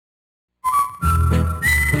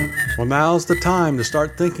Well, now's the time to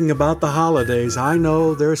start thinking about the holidays. I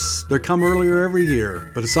know they come earlier every year,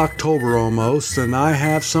 but it's October almost, and I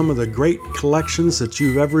have some of the great collections that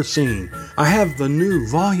you've ever seen. I have the new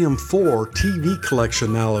Volume 4 TV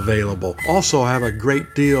collection now available. Also have a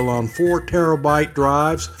great deal on 4 terabyte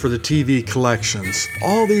drives for the TV collections.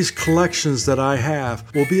 All these collections that I have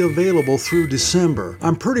will be available through December.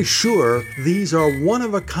 I'm pretty sure these are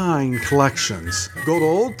one-of-a-kind collections. Go to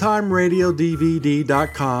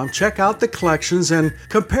oldtimeradiodvd.com, check out the collections, and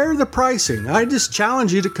compare the pricing. I just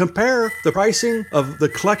challenge you to compare the pricing of the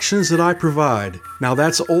collections that I provide. Now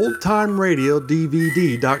that's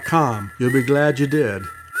oldtimeradiodvd.com. You'll be glad you did.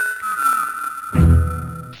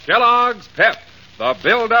 Kellogg's Pep, the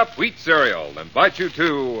build-up wheat cereal, invite you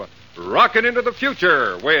to Rockin' into the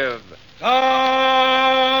Future with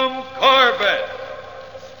Tom Corbett,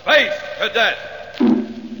 Space Cadet.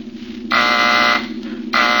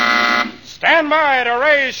 Stand by to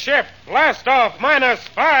raise ship. Blast off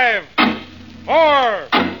 -5, 4,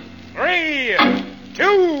 3,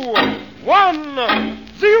 2, 1,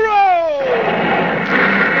 0.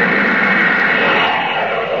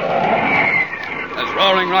 As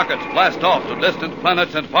roaring rockets blast off to distant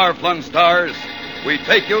planets and far-flung stars, we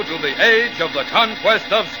take you to the age of the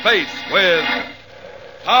conquest of space with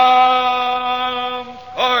Tom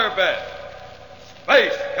Corbett,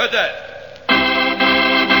 Space Cadet.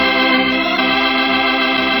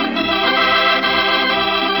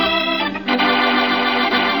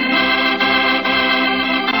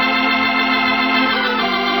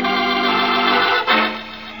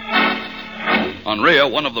 On Rhea,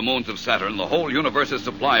 one of the moons of Saturn, the whole universe's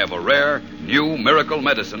supply of a rare, new miracle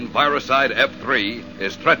medicine, Virocide F3,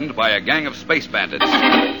 is threatened by a gang of space bandits.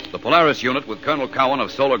 The Polaris unit, with Colonel Cowan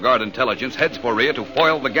of Solar Guard Intelligence, heads for Rhea to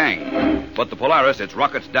foil the gang. But the Polaris, its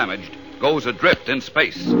rockets damaged, goes adrift in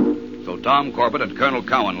space. So Tom Corbett and Colonel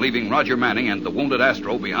Cowan, leaving Roger Manning and the wounded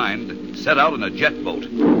Astro behind, set out in a jet boat.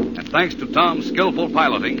 And thanks to Tom's skillful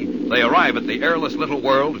piloting, they arrive at the airless little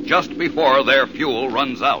world just before their fuel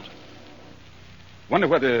runs out. Wonder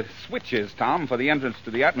where the switch is, Tom, for the entrance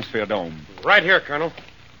to the atmosphere dome. Right here, Colonel.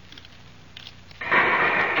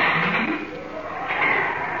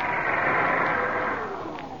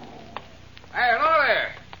 Hey, hello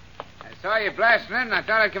there. I saw you blasting in, and I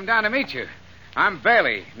thought I'd come down to meet you. I'm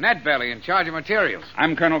Bailey, Ned Bailey, in charge of materials.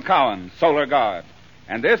 I'm Colonel Cowan, Solar Guard.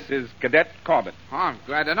 And this is Cadet Corbett. Oh, I'm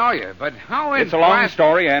glad to know you, but how in... It's a long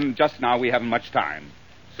story, and just now we haven't much time.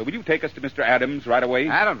 So will you take us to Mr. Adams right away?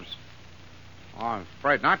 Adams? Oh, I'm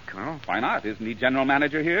afraid not, Colonel. Why not? Isn't he general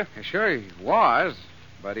manager here? Sure he was,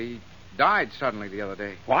 but he died suddenly the other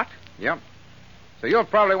day. What? Yep. So you'll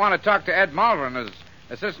probably want to talk to Ed Malvern as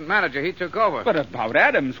assistant manager. He took over. But about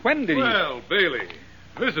Adams, when did he... Well, Bailey,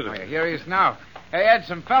 visitor. Oh, yeah, here he is now. Hey, Ed,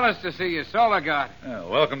 some fellas to see you, Solar Guard.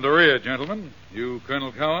 Welcome to Rhea, gentlemen. You,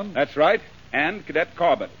 Colonel Cowan? That's right. And Cadet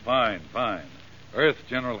Corbett. Fine. Earth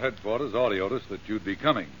General Headquarters audioed us that you'd be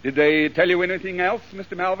coming. Did they tell you anything else,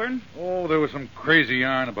 Mr. Malvern? Oh, there was some crazy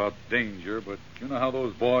yarn about danger, but you know how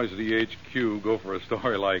those boys at the HQ go for a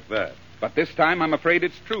story like that. But this time I'm afraid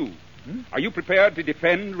it's true. Are you prepared to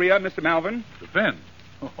defend Rhea, Mr. Malvern? Defend?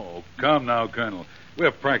 Oh, come now, Colonel.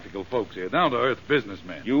 We're practical folks here, down-to-earth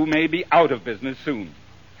businessmen. You may be out of business soon.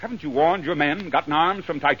 Haven't you warned your men, gotten arms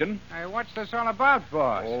from Titan? Hey, what's this all about,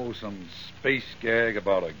 boss? Oh, some space gag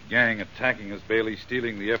about a gang attacking us, Bailey,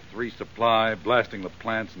 stealing the F3 supply, blasting the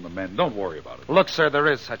plants and the men. Don't worry about it. Look, sir, there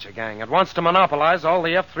is such a gang. It wants to monopolize all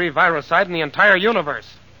the F3 virocide in the entire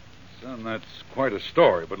universe. Son, that's quite a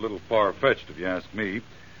story, but a little far-fetched if you ask me.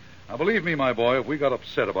 Now, believe me, my boy, if we got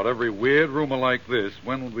upset about every weird rumor like this,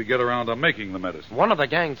 when would we get around to making the medicine? One of the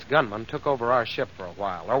gang's gunmen took over our ship for a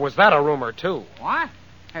while. Or was that a rumor, too? What?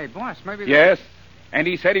 Hey, boss, maybe... Yes, and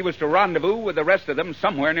he said he was to rendezvous with the rest of them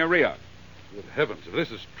somewhere near Rhea. Good heavens, if this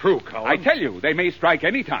is true, Cowan... I tell you, they may strike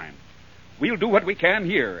any time. We'll do what we can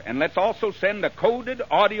here, and let's also send a coded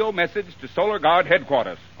audio message to Solar Guard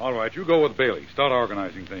headquarters. All right, you go with Bailey. Start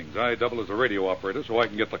organizing things. I double as a radio operator so I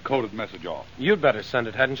can get the coded message off. You'd better send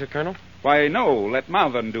it, hadn't you, Colonel? Why, no, let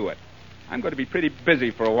Malvern do it. I'm going to be pretty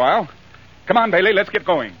busy for a while. Come on, Bailey, let's get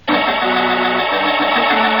going.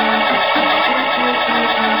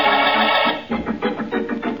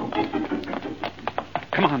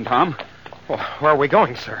 Come on, Tom. Well, where are we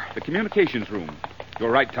going, sir? The communications room.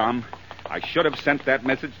 You're right, Tom. I should have sent that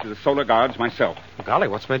message to the Solar Guards myself. Golly,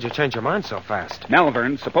 what's made you change your mind so fast?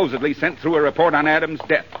 Malvern supposedly sent through a report on Adams'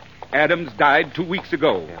 death. Adams died 2 weeks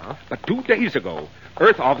ago. Yeah? But 2 days ago,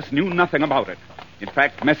 Earth office knew nothing about it. In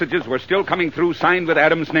fact, messages were still coming through signed with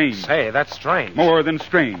Adams' name. Say, that's strange. More than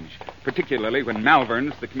strange, particularly when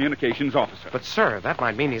Malvern's the communications officer. But, sir, that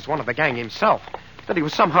might mean he's one of the gang himself. That he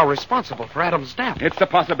was somehow responsible for Adam's death. It's a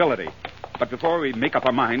possibility. But before we make up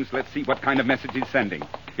our minds, let's see what kind of message he's sending.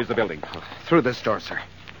 Here's the building. Through this door, sir.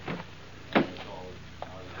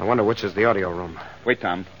 I wonder which is the audio room. Wait,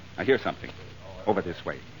 Tom. I hear something. Over this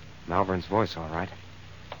way. Malvern's voice, all right.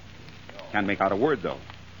 Can't make out a word, though.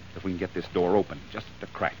 If we can get this door open, just a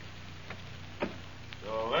crack.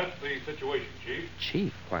 So that's the situation, Chief.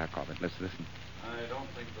 Chief? Quiet, Corbett. Let's listen. I don't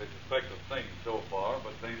think they suspect a thing so far,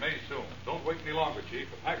 but they may soon. Don't wait any longer, Chief.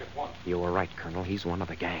 Attack at once. You were right, Colonel. He's one of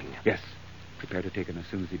the gang. Yes. Prepare to take him as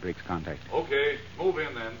soon as he breaks contact. Okay, move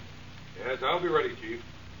in then. Yes, I'll be ready, Chief.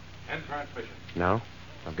 End transmission. No?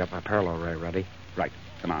 I've got my parallel ray ready. Right.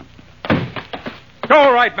 Come on.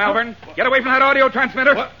 All right, Malvern. Get away from that audio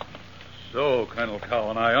transmitter. What? So, Colonel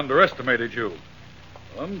Cowan, I underestimated you.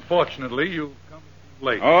 Unfortunately, you've come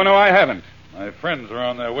late. Oh, no, I haven't. My friends are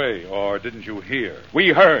on their way, or didn't you hear? We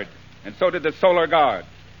heard, and so did the Solar Guard.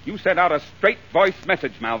 You sent out a straight voice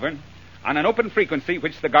message, Malvern, on an open frequency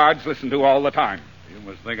which the guards listen to all the time. You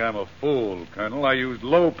must think I'm a fool, Colonel. I used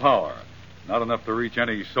low power. Not enough to reach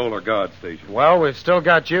any Solar Guard station. Well, we've still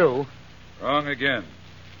got you. Wrong again.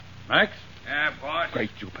 Max? Yeah, boss.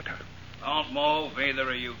 Great Jupiter. Don't move, either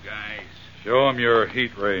of you guys. Show him your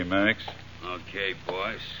heat ray, Max. Okay,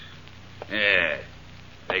 boss. Yeah.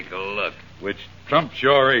 Take a look. Which trumps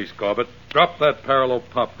your ace, Corbett. Drop that parallel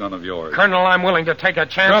pop gun of yours. Colonel, I'm willing to take a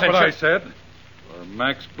chance. Drop it, I said. Or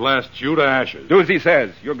Max blasts you to ashes. Do as he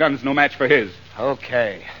says. Your gun's no match for his.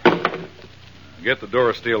 Okay. Get the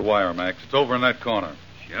Durasteel wire, Max. It's over in that corner.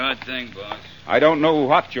 Sure thing, boss. I don't know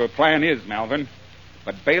what your plan is, Malvern,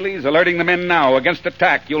 but Bailey's alerting the men now against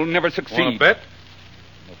attack. You'll never succeed. Want to bet?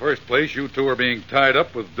 In the first place, you two are being tied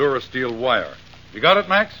up with Durasteel wire. You got it,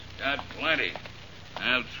 Max? Got plenty.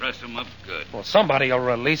 I'll truss them up good. Well, somebody will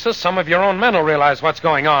release us. Some of your own men will realize what's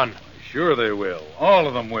going on. Sure they will. All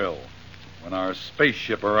of them will. When our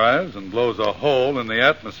spaceship arrives and blows a hole in the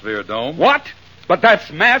atmosphere dome. What? But that's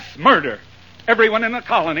mass murder. Everyone in the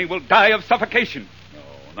colony will die of suffocation. No,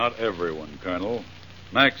 not everyone, Colonel.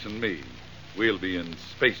 Max and me. We'll be in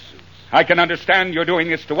spacesuits. I can understand you're doing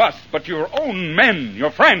this to us, but your own men,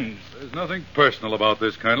 your friends. There's nothing personal about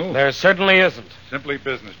this, Colonel. There certainly isn't. Simply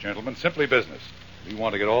business, gentlemen. Simply business. We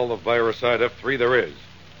want to get all the viruside F3 there is.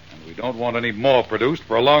 And we don't want any more produced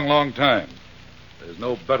for a long, long time. There's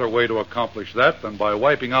no better way to accomplish that than by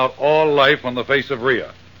wiping out all life on the face of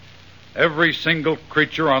Rhea. Every single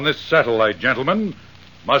creature on this satellite, gentlemen,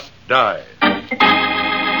 must die.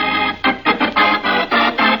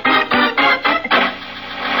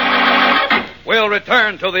 We'll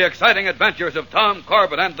return to the exciting adventures of Tom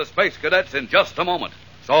Corbett and the Space Cadets in just a moment.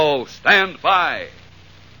 So stand by.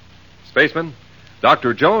 Spaceman,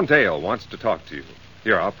 Dr. Joan Dale wants to talk to you.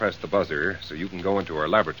 Here, I'll press the buzzer so you can go into her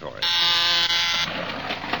laboratory.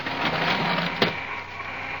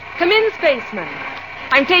 Come in, spaceman.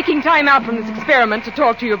 I'm taking time out from this experiment to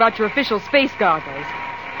talk to you about your official space goggles.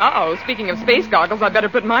 Uh-oh, speaking of space goggles, I'd better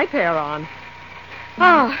put my pair on.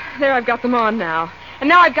 Oh, there, I've got them on now. And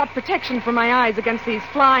now I've got protection for my eyes against these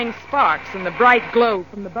flying sparks and the bright glow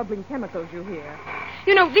from the bubbling chemicals you hear.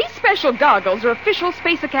 You know, these special goggles are official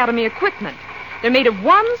Space Academy equipment. They're made of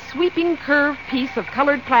one sweeping curved piece of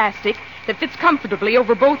colored plastic that fits comfortably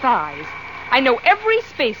over both eyes. I know every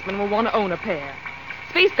spaceman will want to own a pair.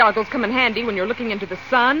 Space goggles come in handy when you're looking into the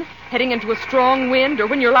sun, heading into a strong wind, or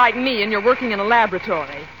when you're like me and you're working in a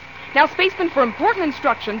laboratory. Now, spacemen, for important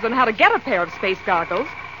instructions on how to get a pair of space goggles,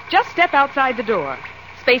 just step outside the door.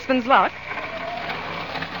 Spaceman's luck.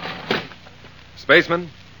 Spaceman,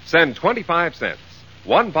 send 25 cents,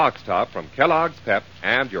 one box top from Kellogg's Pep,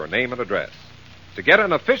 and your name and address. To get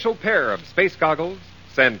an official pair of space goggles,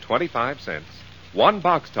 send 25 cents, one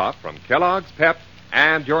box top from Kellogg's Pep,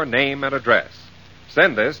 and your name and address.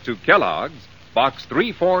 Send this to Kellogg's, Box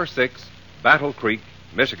 346, Battle Creek,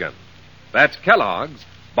 Michigan. That's Kellogg's,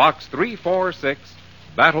 Box 346,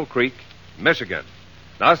 Battle Creek, Michigan.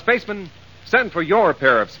 Now, spacemen, send for your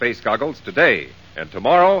pair of space goggles today, and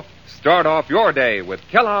tomorrow, start off your day with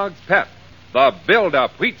Kellogg's Pep, the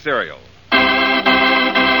build-up wheat cereal.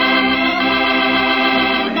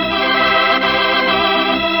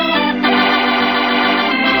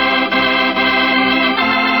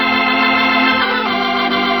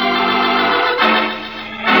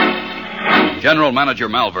 General Manager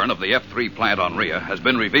Malvern of the F3 plant on Rhea has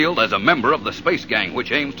been revealed as a member of the space gang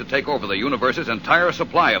which aims to take over the universe's entire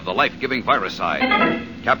supply of the life-giving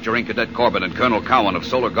viruside. Capturing Cadet Corbett and Colonel Cowan of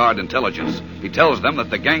Solar Guard Intelligence, he tells them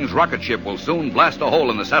that the gang's rocket ship will soon blast a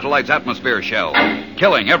hole in the satellite's atmosphere shell,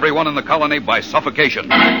 killing everyone in the colony by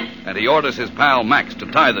suffocation. And he orders his pal Max to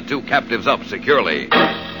tie the two captives up securely.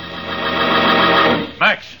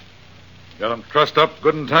 Max, get Got 'em trussed up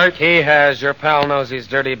good and tight? He has. Your pal knows he's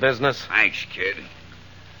dirty business. Thanks, kid.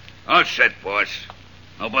 All set, boss.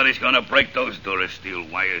 Nobody's gonna break those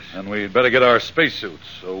Durasteel wires. And we'd better get our spacesuits,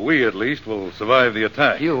 so we, at least, will survive the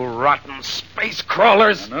attack. You rotten space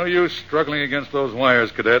crawlers. No use struggling against those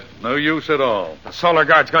wires, Cadet. No use at all. The Solar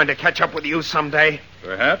Guard's going to catch up with you someday.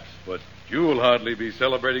 Perhaps, but you'll hardly be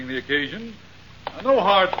celebrating the occasion. No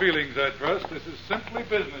hard feelings, I trust. This is simply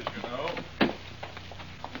business, you know.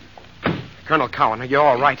 Colonel Cowan, are you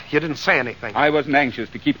all right? You didn't say anything. I wasn't anxious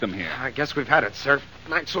to keep them here. I guess we've had it, sir.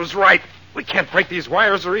 Max was right. We can't break these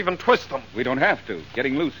wires or even twist them. We don't have to.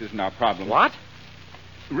 Getting loose isn't our problem. What?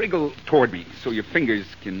 Wriggle toward me so your fingers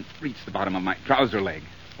can reach the bottom of my trouser leg,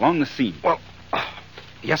 along the seam. Well,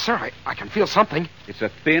 yes, sir. I can feel something. It's a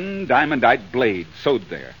thin diamondite blade sewed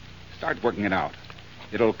there. Start working it out.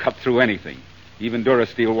 It'll cut through anything, even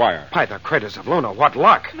Durasteel wire. By the craters of Luna, what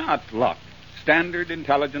luck. Not luck. Standard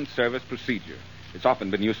intelligence service procedure. It's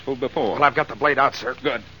often been useful before. Well, I've got the blade out, sir.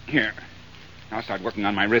 Good. Here. Now start working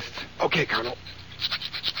on my wrists. Okay, Colonel.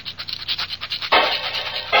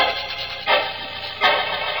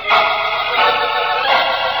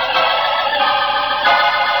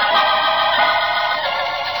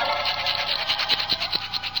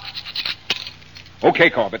 Okay,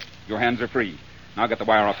 Corbett. Your hands are free. Now get the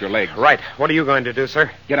wire off your leg. Right. What are you going to do,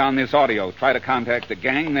 sir? Get on this audio. Try to contact the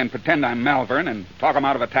gang, then pretend I'm Malvern and talk them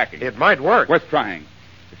out of attacking. It might work. Worth trying.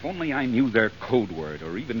 If only I knew their code word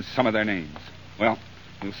or even some of their names. Well,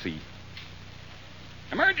 we'll see.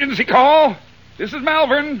 Emergency call. This is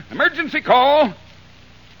Malvern. Emergency call.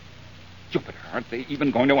 Jupiter, aren't they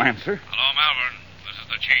even going to answer? Hello, Malvern. This is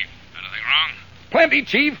the chief. Anything wrong? Plenty,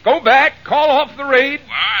 Chief. Go back. Call off the raid.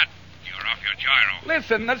 What? You're off your gyro.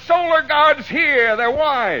 Listen, the Solar Guard's here. They're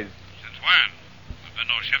wise. Since when? There's been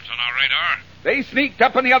no ships on our radar. They sneaked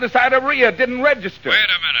up on the other side of Rhea, didn't register. Wait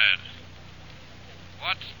a minute.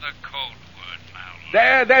 What's the code word,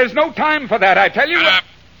 Malvern? There's no time for that, I tell you. Shut up.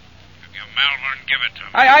 If you Malvern, give it to me.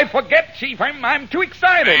 I forget, Chief. I'm too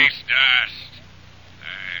excited. Space dust.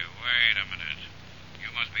 Hey, wait a minute. You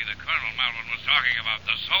must be the Colonel Malvern was talking about,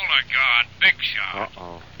 the Solar Guard Big Shot.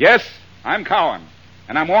 Uh-oh. Yes, I'm Cowan,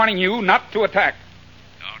 and I'm warning you not to attack.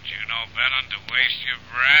 Don't you know better to waste your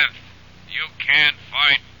breath? You can't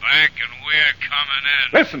fight back, and we're coming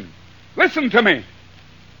in. Listen to me.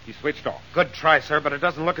 He switched off. Good try, sir, but it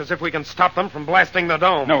doesn't look as if we can stop them from blasting the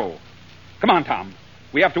dome. No. Come on, Tom.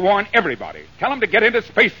 We have to warn everybody. Tell them to get into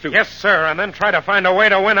spacesuits. Yes, sir, and then try to find a way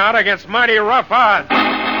to win out against mighty rough odds.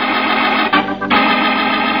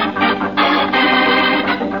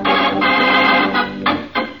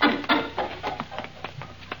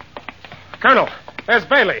 Colonel, there's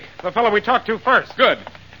Bailey, the fellow we talked to first. Good.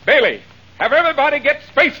 Bailey, have everybody get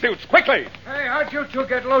spacesuits, quickly. Hey, how'd you two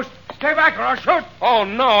get loose? Stay back or I'll shoot. Oh,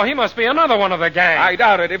 no, he must be another one of the gang. I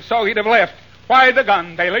doubt it. If so, he'd have left. Why the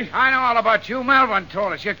gun, Bailey? I know all about you. Malvern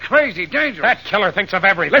told us. You're crazy, dangerous. That killer thinks of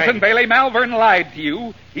everything. Listen, Bailey, Malvern lied to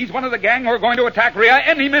you. He's one of the gang who are going to attack Rhea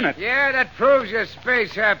any minute. Yeah, that proves you're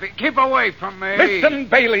space happy. Keep away from me. Listen,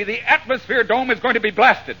 Bailey, the atmosphere dome is going to be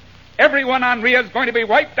blasted. Everyone on Rhea is going to be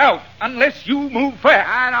wiped out unless you move fast.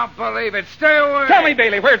 I don't believe it. Stay away. Tell me,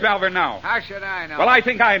 Bailey, where's Malvern now? How should I know? Well, I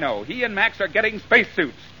think I know. He and Max are getting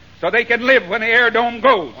spacesuits so they can live when the air dome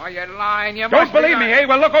goes. Why, you're lying. You Don't must be believe me, lying. eh?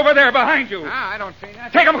 Well, look over there behind you. I don't see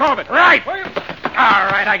nothing. Take him, Corbett. Right. Where you- All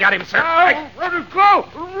right, I got him, sir. Let it go.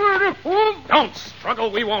 Don't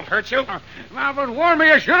struggle. We won't hurt you. Malvern warned me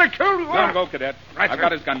I should have killed you. Let him go, Cadet. Right, I've sir.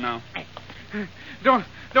 got his gun now.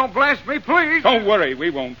 Don't blast me, please. Don't worry, we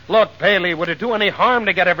won't. Look, Bailey, would it do any harm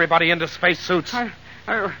to get everybody into spacesuits? Wait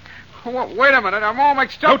a minute. I'm all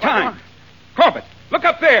mixed up. No time. Corbett, look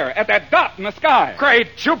up there at that dot in the sky.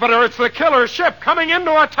 Great Jupiter, it's the killer ship coming in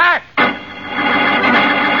to attack.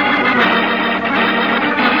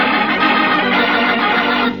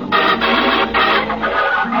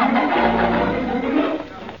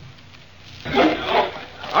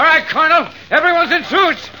 All right, Colonel. Everyone's in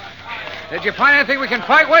suits. Did you find anything we can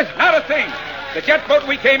fight with? Not a thing. The jet boat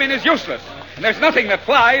we came in is useless. And there's nothing that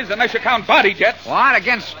flies unless you count body jets. What,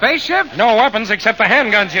 against spaceships? No weapons except the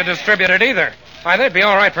handguns you distributed either. Why, they'd be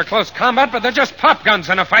all right for close combat, but they're just pop guns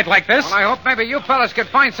in a fight like this. Well, I hope maybe you fellas could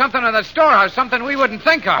find something in the storehouse, something we wouldn't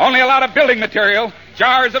think of. Only a lot of building material,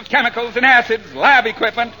 jars of chemicals and acids, lab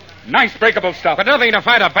equipment, nice breakable stuff. But nothing to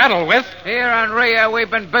fight a battle with. Here on Rhea, we've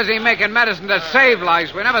been busy making medicine to save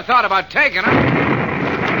lives. We never thought about taking them.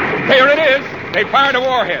 Here it is. They fired a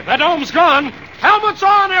warhead. The dome's gone. Helmets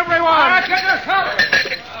on, everyone! All right, get this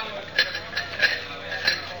helmet.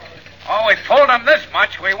 Oh, we've told them this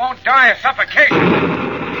much. We won't die of suffocation.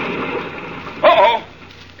 Uh-oh.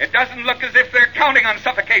 It doesn't look as if they're counting on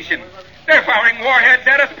suffocation. They're firing warheads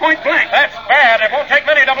at us point blank. That's bad. It won't take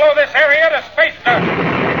many to blow this area to space dust.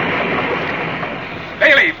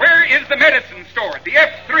 Bailey, where is the medicine store? The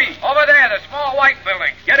F3. Over there, the small white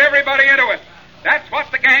building. Get everybody into it. That's what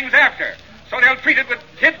the gang's after. So they'll treat it with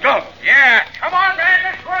kid gloves. Yeah. Come on,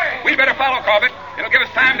 man, this way. We better follow, Corbett. It'll give us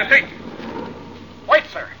time to think. Wait,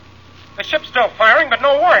 sir. The ship's still firing, but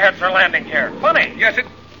no warheads are landing here. Funny. Yes, it...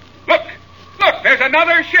 Look, there's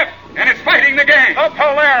another ship, and it's fighting the gang. The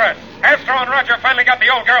Polaris. Astro and Roger finally got the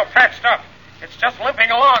old girl patched up. It's just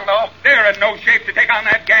limping along, though. They're in no shape to take on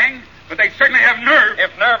that gang, but they certainly have nerve.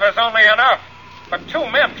 If nerve is only enough. But two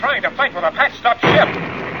men trying to fight with a patched-up ship.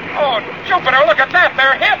 Oh, Jupiter, look at that.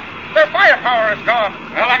 They're hit. Their firepower is gone.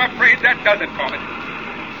 Well, I'm afraid that does it, Corbett.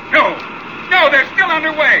 No, they're still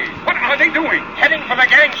underway. What are they doing? Heading for the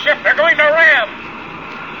gang ship. They're going to ram.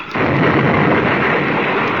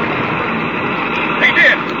 They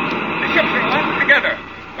did. The ships are locked together,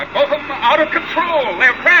 but both of them are out of control.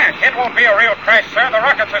 They'll crash. It won't be a real crash, sir. The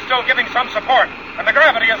rockets are still giving some support, and the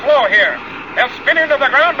gravity is low here. They'll spin into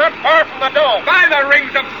the ground not far from the dome. By the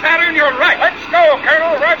rings of Saturn, you're right. Let's go,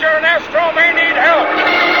 Colonel. Roger and Astro may need help.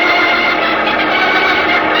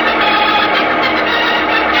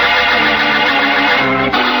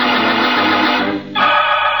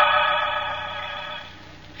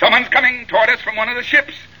 Someone's coming toward us from one of the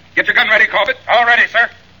ships. Get your gun ready, Corbett. All ready, sir.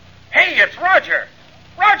 Hey, it's Roger.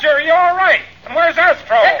 Roger, are you all right? And where's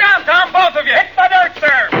Astro? Get down, Tom, both of you. Hit the dirt,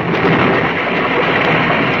 sir.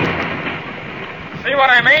 See what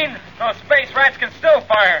I mean? Those space rats can still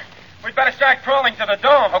fire. We'd better start crawling to the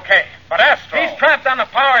dome. Okay, but Astro... He's trapped on the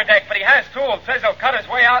power deck, but he has tools. Says he'll cut his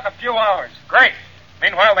way out in a few hours. Great.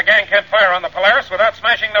 Meanwhile, the gang can't fire on the Polaris without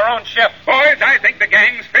smashing their own ship. Boys, I think the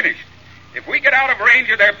gang's finished. If we get out of range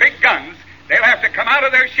of their big guns, they'll have to come out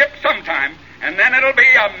of their ship sometime, and then it'll be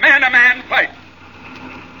a man-to-man fight.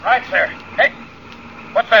 Right, sir. Hey,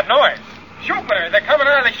 what's that noise? Jupiter, they're coming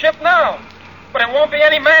out of the ship now. But it won't be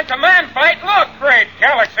any man-to-man fight. Look! Great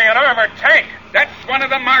galaxy, an armored tank. That's one of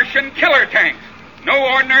the Martian killer tanks.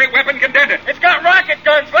 No ordinary weapon can dent it. It's got rocket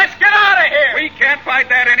guns. Let's get out of here. We can't fight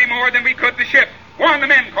that any more than we could the ship. Warn the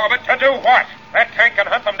men, Corbett. To do what? That tank can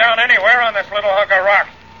hunt them down anywhere on this little hunk of rock.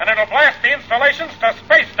 And it'll blast the installations to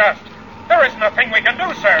space dust. There isn't a thing we can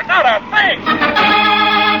do, sir. Not a thing.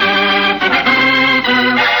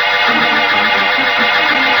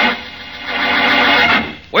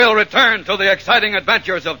 We'll return to the exciting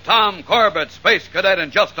adventures of Tom Corbett, Space Cadet,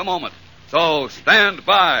 in just a moment. So stand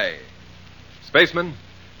by. Spacemen,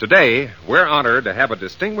 today we're honored to have a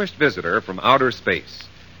distinguished visitor from outer space.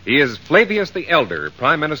 He is Flavius the Elder,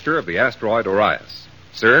 Prime Minister of the asteroid Orius.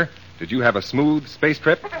 Sir, did you have a smooth space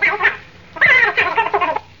trip?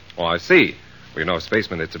 Oh, I see. Well, you know,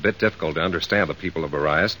 spacemen, it's a bit difficult to understand the people of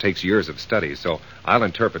Orius. It takes years of study, so I'll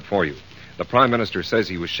interpret for you. The Prime Minister says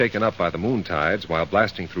he was shaken up by the moon tides while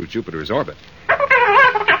blasting through Jupiter's orbit.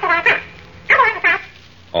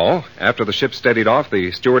 Oh, after the ship steadied off,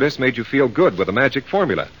 the stewardess made you feel good with a magic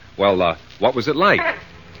formula. Well, what was it like?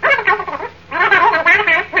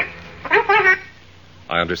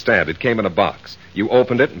 I understand. It came in a box. You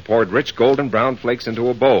opened it and poured rich golden brown flakes into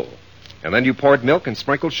a bowl. And then you poured milk and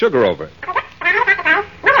sprinkled sugar over it.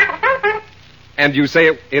 And you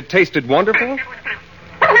say it tasted wonderful?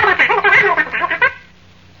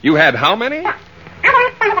 You had how many?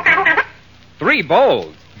 3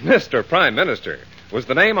 bowls. Mr. Prime Minister. Was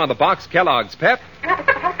the name on the box Kellogg's Pep?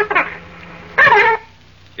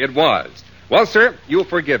 It was. Well, sir, you'll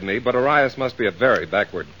forgive me, but Orius must be a very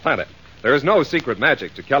backward planet. There is no secret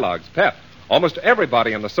magic to Kellogg's Pep. Almost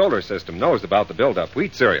everybody in the solar system knows about the build-up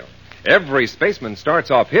wheat cereal. Every spaceman starts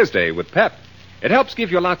off his day with Pep. It helps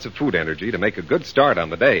give you lots of food energy to make a good start on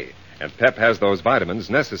the day. And Pep has those vitamins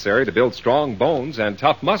necessary to build strong bones and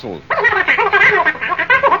tough muscles.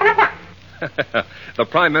 The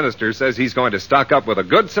Prime Minister says he's going to stock up with a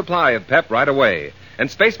good supply of Pep right away. And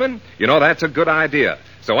spacemen, you know that's a good idea.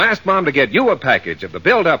 So ask Mom to get you a package of the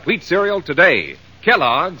build-up wheat cereal today.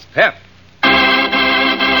 Kellogg's Pep.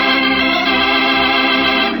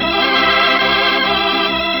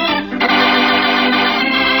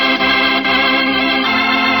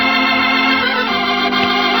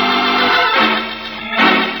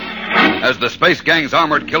 As the space gang's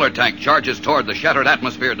armored killer tank charges toward the shattered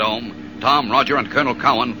atmosphere dome, Tom, Roger, and Colonel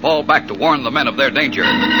Cowan fall back to warn the men of their danger.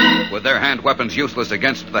 With their hand weapons useless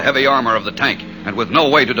against the heavy armor of the tank, and with no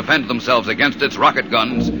way to defend themselves against its rocket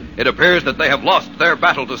guns, it appears that they have lost their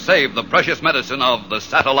battle to save the precious medicine of the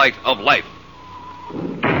Satellite of Life.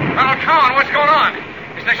 Colonel Cowan, what's going on?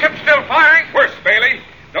 Is the ship still firing? Worse, Bailey.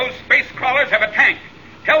 Those space crawlers have a tank.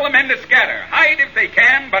 Tell the men to scatter. Hide if they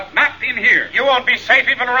can, but not in here. You won't be safe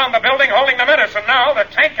even around the building holding the medicine now. The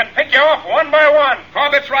tank can pick you off one by one.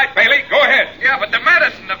 Corbett's right, Bailey. Go ahead. Yeah, but the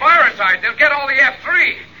medicine, the viricide, they'll get all the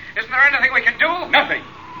F3. Isn't there anything we can do? Nothing.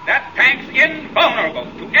 That tank's invulnerable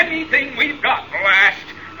to anything we've got. Blast.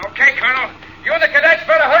 Okay, Colonel. You and the cadets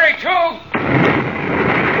better hurry, too.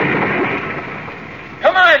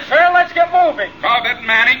 Come on, sir. Let's get moving. Corbett and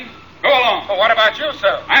Manning, go along. Well, what about you,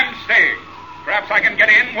 sir? I'm staying. Perhaps I can get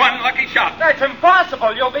in one lucky shot. That's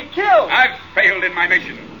impossible. You'll be killed. I've failed in my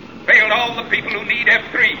mission. Failed all the people who need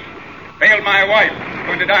F3. Failed my wife, who's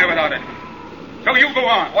going to die without it. So you go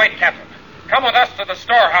on. Wait, Captain. Come with us to the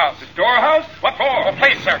storehouse. The storehouse? What for? Oh,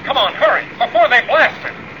 please, sir. Come on, hurry. Before they blast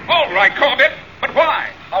it. All right, Corbett. But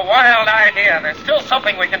why? A wild idea. There's still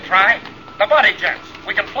something we can try. The buddy jets.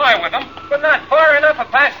 We can fly with them, but not far enough or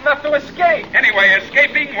fast enough to escape. Anyway,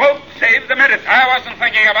 escaping won't save the medicine. I wasn't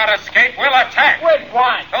thinking about escape. We'll attack. With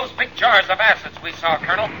what? Those big jars of acids we saw,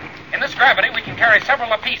 Colonel. In this gravity, we can carry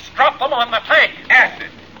several apiece. Drop them on the tank. Acid.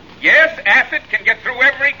 Yes, acid can get through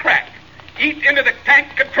every crack. Eat into the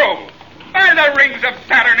tank control. By the rings of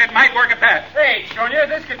Saturn, it might work at that. Hey, Junior,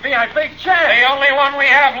 this could be our big chance. The only one we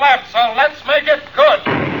have left, so let's make it good.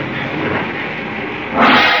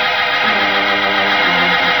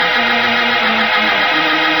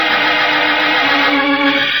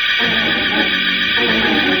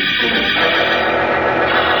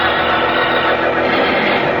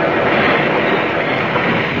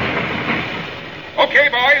 Okay,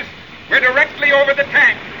 boys. We're directly over the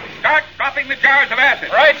tank. Start dropping the jars of acid.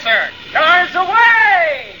 Right, sir. Jars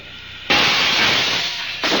away!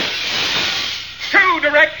 2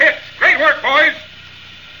 direct hits. Great work, boys.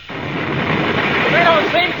 They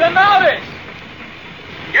don't seem to notice.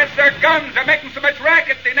 Guess their guns are making so much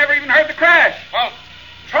racket they never even heard the crash. Well,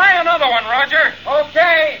 try another one, Roger.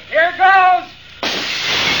 Okay, here goes.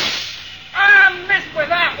 I missed with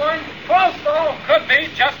that one. Close, though. Could be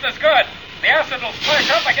just as good. The acid will splash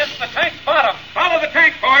up against the tank's bottom. Follow the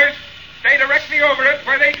tank, boys. Stay directly over it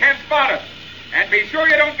where they can't spot us. And be sure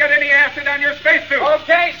you don't get any acid on your spacesuit.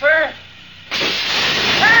 Okay, sir.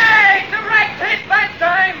 Hey, direct hit that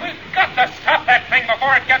time. We've got to stop that thing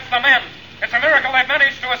before it gets the men. It's a miracle they've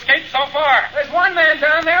managed to escape so far. There's one man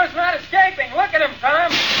down there who's not escaping. Look at him, Tom.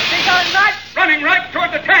 He's on nuts. Running right toward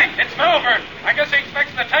the tank. It's Melbourne. I guess he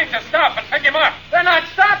expects the tank to stop and pick him up. They're not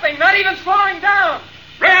stopping, not even slowing down.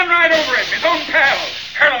 Ran right over him, his own pal.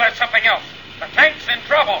 Colonel, there's something else. The tank's in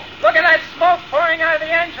trouble. Look at that smoke pouring out of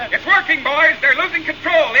the engine. It's working, boys. They're losing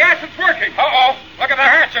control. The acid's working. Uh-oh. Look at the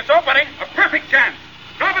hatch. It's opening. A perfect chance.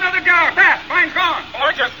 Drop another jar. Fast. Mine's gone. Oh,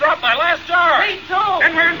 I just dropped my last jar. Me too.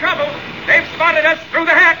 Then we're in trouble. They've spotted us through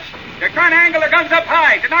the hatch. They're trying to angle their guns up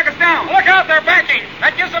high to knock us down. Look out. They're backing.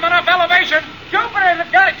 That gives them enough elevation. Jupiter,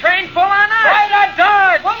 they've got a train full on us. Try to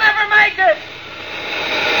dodge. We'll never make it.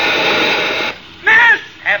 Miss!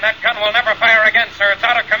 And that gun will never fire again, sir. It's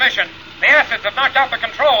out of commission. The acids have knocked out the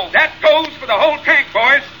controls. That goes for the whole tank,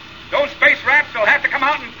 boys. Those space rats will have to come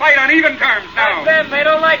out and fight on even terms now. Not them. They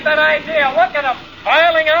don't like that idea. Look at them.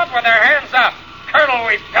 Filing out with their hands up. Colonel,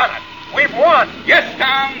 we've done it. We've won. Yes,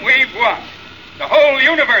 Tom, we've won. The whole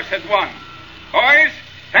universe has won. Boys,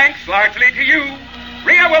 thanks largely to you,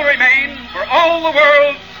 Rhea will remain, for all the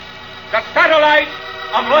worlds, the satellite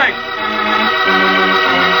of light.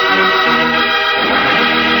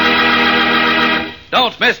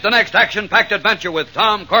 Don't miss the next action-packed adventure with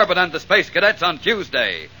Tom Corbett and the Space Cadets on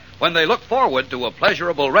Tuesday, when they look forward to a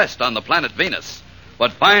pleasurable rest on the planet Venus,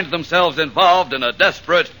 but find themselves involved in a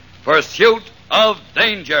desperate pursuit of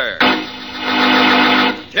danger.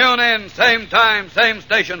 Tune in, same time, same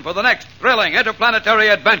station, for the next thrilling interplanetary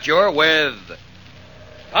adventure with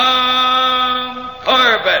Tom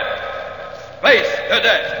Corbett, Space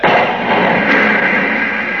Cadet.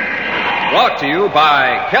 Brought to you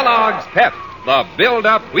by Kellogg's Pep, the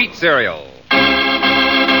build-up wheat cereal.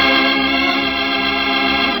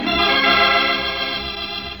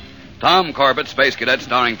 Tom Corbett, Space Cadet,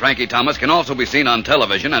 starring Frankie Thomas, can also be seen on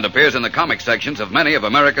television and appears in the comic sections of many of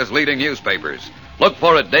America's leading newspapers. Look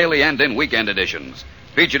for it daily and in weekend editions.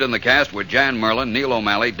 Featured in the cast were Jan Merlin, Neil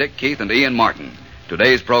O'Malley, Dick Keith, and Ian Martin.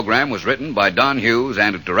 Today's program was written by Don Hughes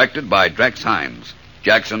and directed by Drex Hines.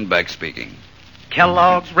 Jackson Beck speaking.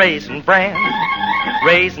 Kellogg's Raisin Bran,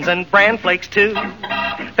 raisins and bran flakes too.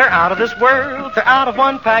 They're out of this world, they're out of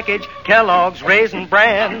one package. Kellogg's Raisin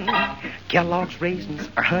Bran. Kellogg's raisins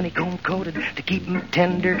are honeycomb coated to keep them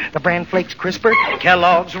tender, the bran flakes crisper.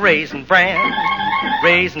 Kellogg's Raisin Bran,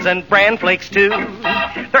 raisins and bran flakes too.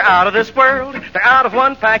 They're out of this world, they're out of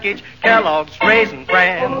one package. Kellogg's Raisin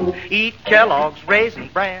Bran. Eat Kellogg's Raisin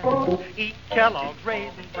Bran. Eat Kellogg's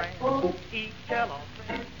Raisin Bran. Eat Kellogg's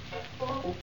Raisin Bran.